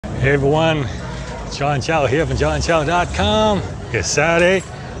Hey everyone, John Chow here from johnchow.com. It's Saturday.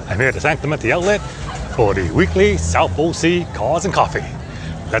 I'm here at the Sanctum at the Outlet for the weekly South OC Cars and Coffee.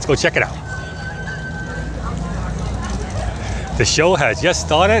 Let's go check it out. The show has just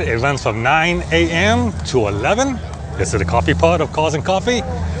started. It runs from 9 a.m. to 11. This is the coffee part of Cars and Coffee.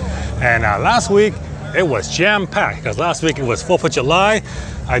 And last week, it was jam-packed because last week it was 4th of July.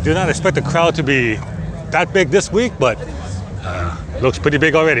 I do not expect the crowd to be that big this week, but looks pretty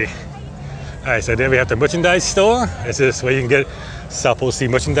big already. All right, so there we have the merchandise store. This is where you can get South OC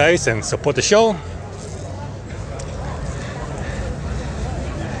merchandise and support the show. All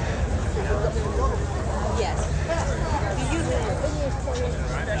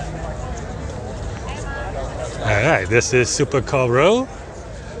right, this is Supercar Row.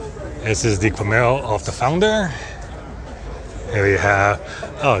 This is the Camaro of the founder. Here we have,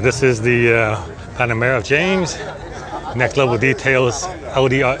 this is the Panamera of James. Next level details,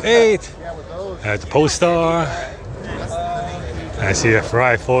 Audi R8, the Polestar. I see a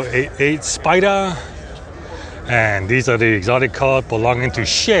Ferrari 488 Spider. And these are the exotic cars belonging to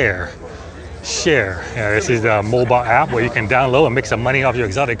Share. This is the mobile app where you can download and make some money off your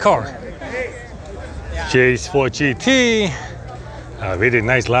exotic car. J4 GT, really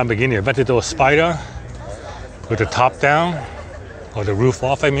nice Lamborghini Aventador Spider with the top down, or the roof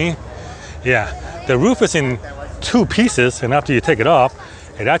off, I mean. Yeah, the roof is in 2 pieces, and after you take it off,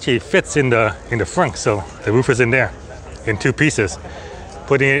 it actually fits in the front, so the roof is in there in 2 pieces.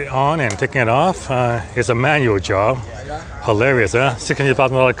 Putting it on and taking it off is a manual job. Hilarious, huh?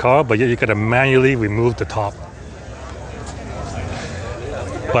 $600,000 car, but yet you gotta manually remove the top.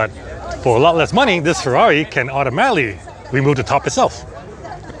 But for a lot less money, this Ferrari can automatically remove the top itself.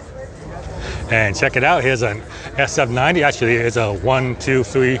 And check it out, here's an SF90. Actually, it's a 1, 2,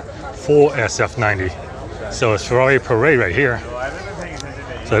 3, 4 SF90. So it's Ferrari Parade right here.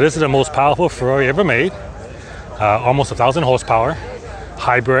 So this is the most powerful Ferrari ever made. Almost 1,000 horsepower,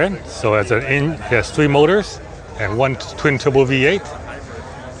 hybrid. So it has 3 motors and 1 twin turbo V8.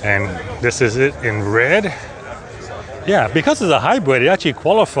 And this is it in red. Yeah, because it's a hybrid, it actually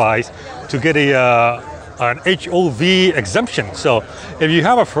qualifies to get an HOV exemption. So if you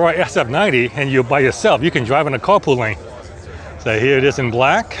have a Ferrari SF90 and you're by yourself, you can drive in a carpool lane. So here it is in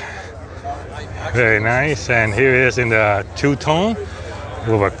black. Very nice. And here it is in the 2-tone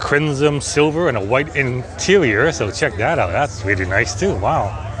with a crimson silver and a white interior. So check that out. That's really nice too.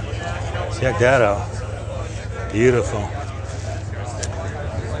 Wow. Check that out. Beautiful.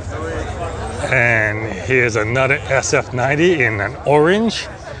 And here's another SF90 in an orange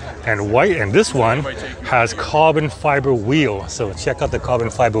and white, and this one has carbon fiber wheels. So check out the carbon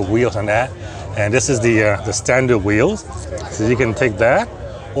fiber wheels on that. And this is the standard wheels. So you can take that,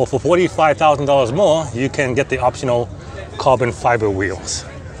 or for $45,000 more, you can get the optional carbon fiber wheels.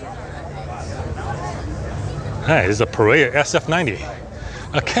 All right, this is a Parade SF90.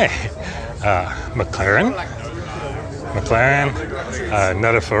 Okay, McLaren,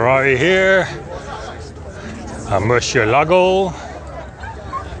 another Ferrari here, a Murcielago,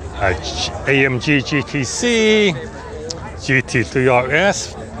 AMG GTC, GT3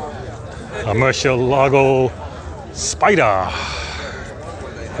 RS, a Murcielago Spider,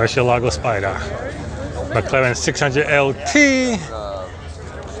 McLaren 600 LT.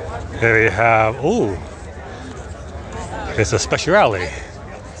 There we have, it's a Speciale.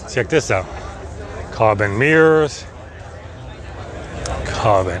 Check this out. Carbon mirrors,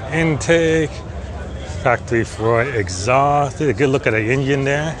 carbon intake, factory Ferrari exhaust. Did a good look at the engine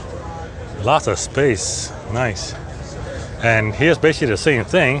there. Lots of space, nice. And here's basically the same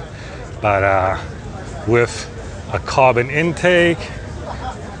thing, but with a carbon intake.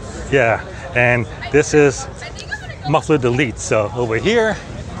 Yeah, and this is muffler delete. So over here,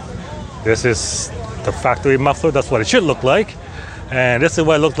 this is the factory muffler. That's what it should look like. And this is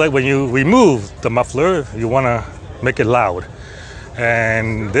what it looks like when you remove the muffler. You want to make it loud.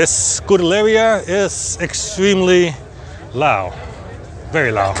 And this Scuderia is extremely loud,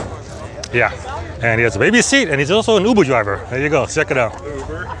 very loud. Yeah, and he has a baby seat, and he's also an Uber driver. There you go, check it out.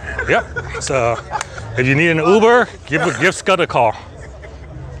 Uber? Yep, so if you need an Uber, give Scott a call.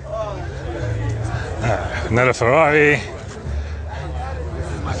 Another Ferrari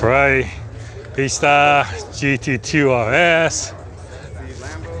Pista GT2 RS,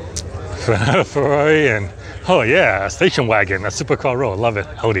 Ferrari, and oh yeah, a station wagon, a supercar row, love it,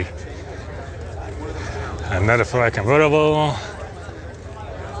 Audi. Another Ferrari convertible,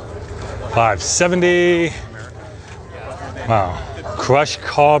 570. Wow, crushed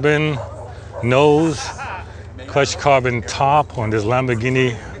carbon nose, crushed carbon top on this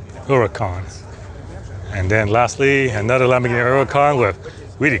Lamborghini Huracan. And then lastly, another Lamborghini Huracan with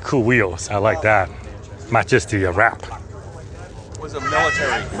Really cool wheels. I like that. Matches the wrap. It was a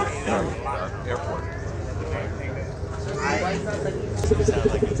military airport.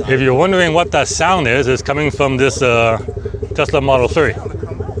 If you're wondering what that sound is, it's coming from this Tesla Model 3.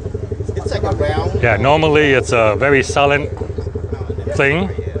 It's like a round. Yeah, normally it's a very silent thing,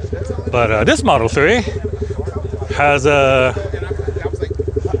 but this Model 3 has a,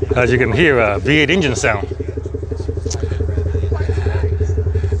 as you can hear, a V8 engine sound.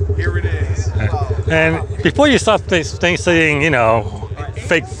 Here it is. And before you start saying, you know,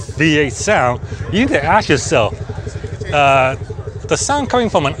 fake V8 sound, you need to ask yourself, the sound coming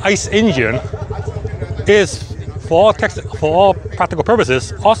from an ICE engine is, for all practical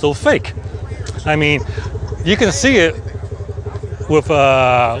purposes, also fake. I mean, you can see it with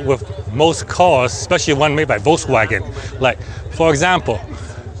most cars, especially one made by Volkswagen. Like, for example,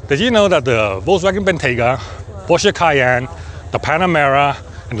 did you know that the Volkswagen Bentayga, Porsche Cayenne, the Panamera,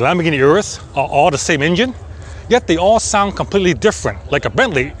 and the Lamborghini Urus are all the same engine? Yet they all sound completely different. Like a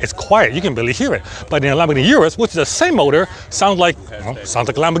Bentley, it's quiet, you can barely hear it. But in a Lamborghini Urus, which is the same motor, sounds like a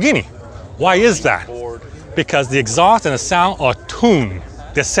Lamborghini. Why is that? Because the exhaust and the sound are tuned.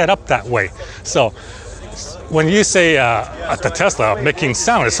 They're set up that way. So when you say the Tesla making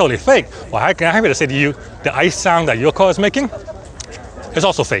sound is totally fake, well, I'm happy to say to you, the ICE sound that your car is making is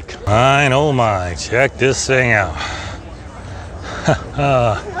also fake. Fine, oh my, check this thing out.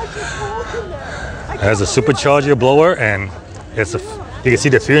 There's a supercharger blower, and you can see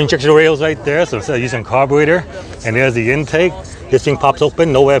the fuel injection rails right there. So instead of using carburetor, and there's the intake. This thing pops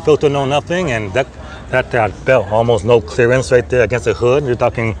open, no air filter, no nothing, and that belt, almost no clearance right there against the hood. You're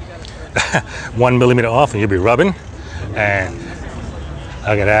talking 1 millimeter off, and you'll be rubbing. And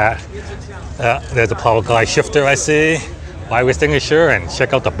look at that. There's a power guide shifter, I see. Wire extinguisher, and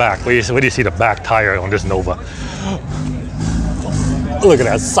check out the back. Where do you see the back tire on this Nova? Look at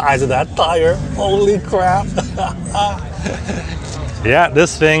that size of that tire. Holy crap. Yeah,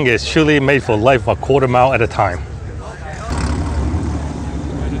 this thing is truly made for life, a quarter mile at a time.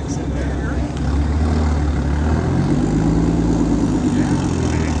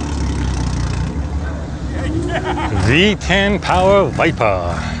 V10 Power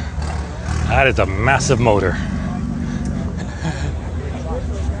Viper. That is a massive motor.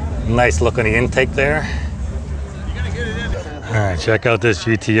 Nice look on the intake there. All right, check out this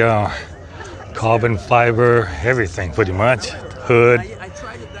GTR. Carbon fiber, everything pretty much. Hood,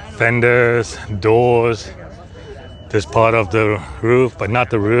 fenders, doors. This part of the roof, but not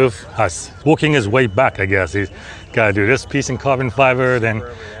the roof. Working his way back, I guess. He's got to do this piece in carbon fiber, then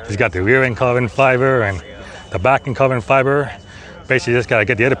he's got the rear end carbon fiber and the back in carbon fiber. Basically, just got to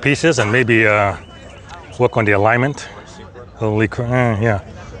get the other pieces and maybe work on the alignment. Holy crap, yeah.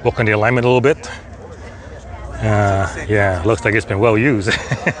 Work on the alignment a little bit. Yeah, looks like it's been well used.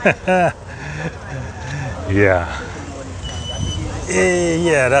 Yeah.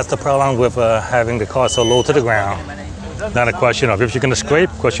 Yeah, that's the problem with having the car so low to the ground. Not a question of if you're gonna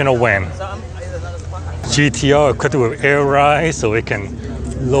scrape, question of when. GTR equipped with air rise so it can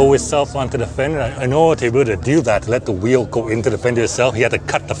lower itself onto the fender. In order to be able to do that, to let the wheel go into the fender itself, he had to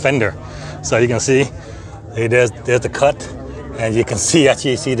cut the fender. So you can see, there's the cut. And you can see,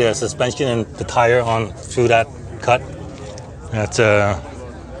 actually see the suspension and the tire on through that cut. That's yeah,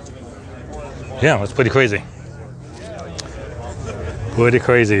 it's pretty crazy. Pretty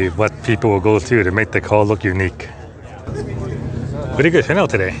crazy what people will go through to make the car look unique. Pretty good turnout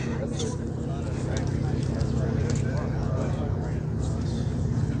today.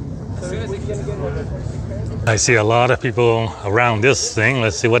 I see a lot of people around this thing.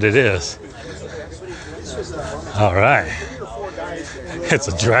 Let's see what it is. All right. It's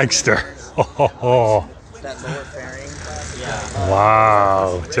a dragster. Oh.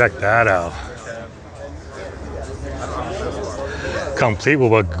 Wow, check that out. Complete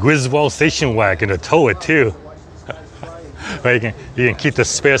with a Griswold station wagon to tow it too. You can keep the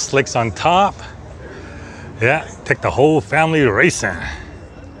spare slicks on top. Yeah, take the whole family racing.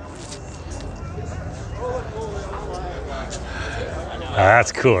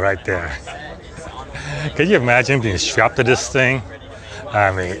 That's cool right there. Can you imagine being strapped to this thing? I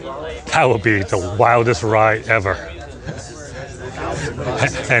mean, that would be the wildest ride ever.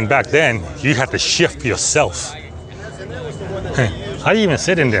 And back then, you had to shift yourself. How do you even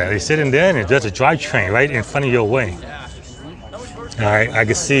sit in there? You sit in there and there's a drivetrain right in front of your way. All right, I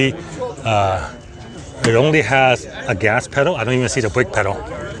can see it only has a gas pedal. I don't even see the brake pedal.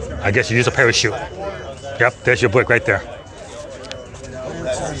 I guess you use a parachute. Yep, there's your brake right there.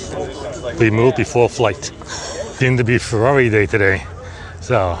 Remove before flight. Seemed to be Ferrari day today.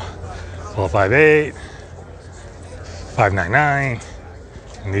 So 458, 599,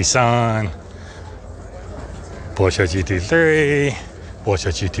 Nissan, Porsche GT3,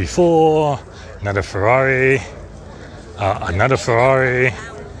 Porsche GT4, another Ferrari,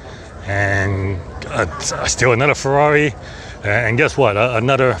 and still another Ferrari, and guess what?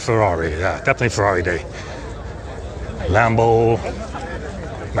 Another Ferrari. Yeah, definitely Ferrari day. Lambo,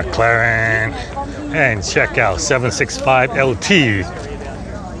 McLaren, and check out 765 LT.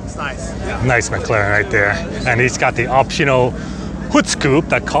 It's nice. Nice McLaren right there. And he's got the optional hood scoop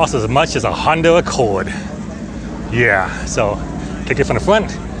that costs as much as a Honda Accord. Yeah, so take it from the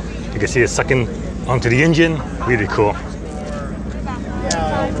front. You can see it sucking onto the engine. Really cool.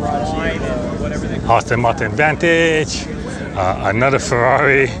 Aston Martin Vantage, another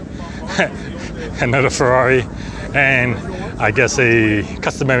Ferrari, another Ferrari, and I guess a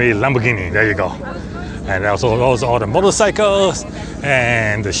customary Lamborghini. There you go. And also those are all the motorcycles,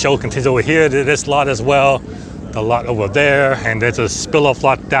 and the show continues over here to this lot as well, the lot over there, and there's a spill-off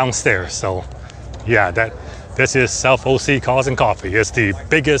lot downstairs. So yeah, this is South OC Cars and Coffee. It's the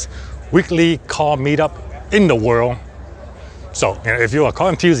biggest weekly car meetup in the world. So if you're a car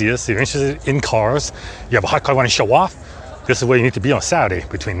enthusiast, you're interested in cars, you have a hot car you want to show off, this is where you need to be on Saturday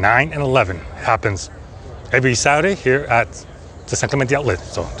between 9 and 11. It happens every Saturday here at the San Clemente outlet.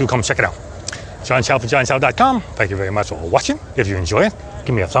 So do come check it out. John Chow for JohnChow.com. Thank you very much for watching. If you enjoy it,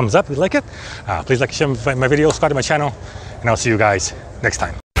 give me a thumbs up if you like it. Please like and share my video, subscribe to my channel, and I'll see you guys next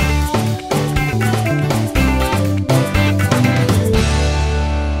time.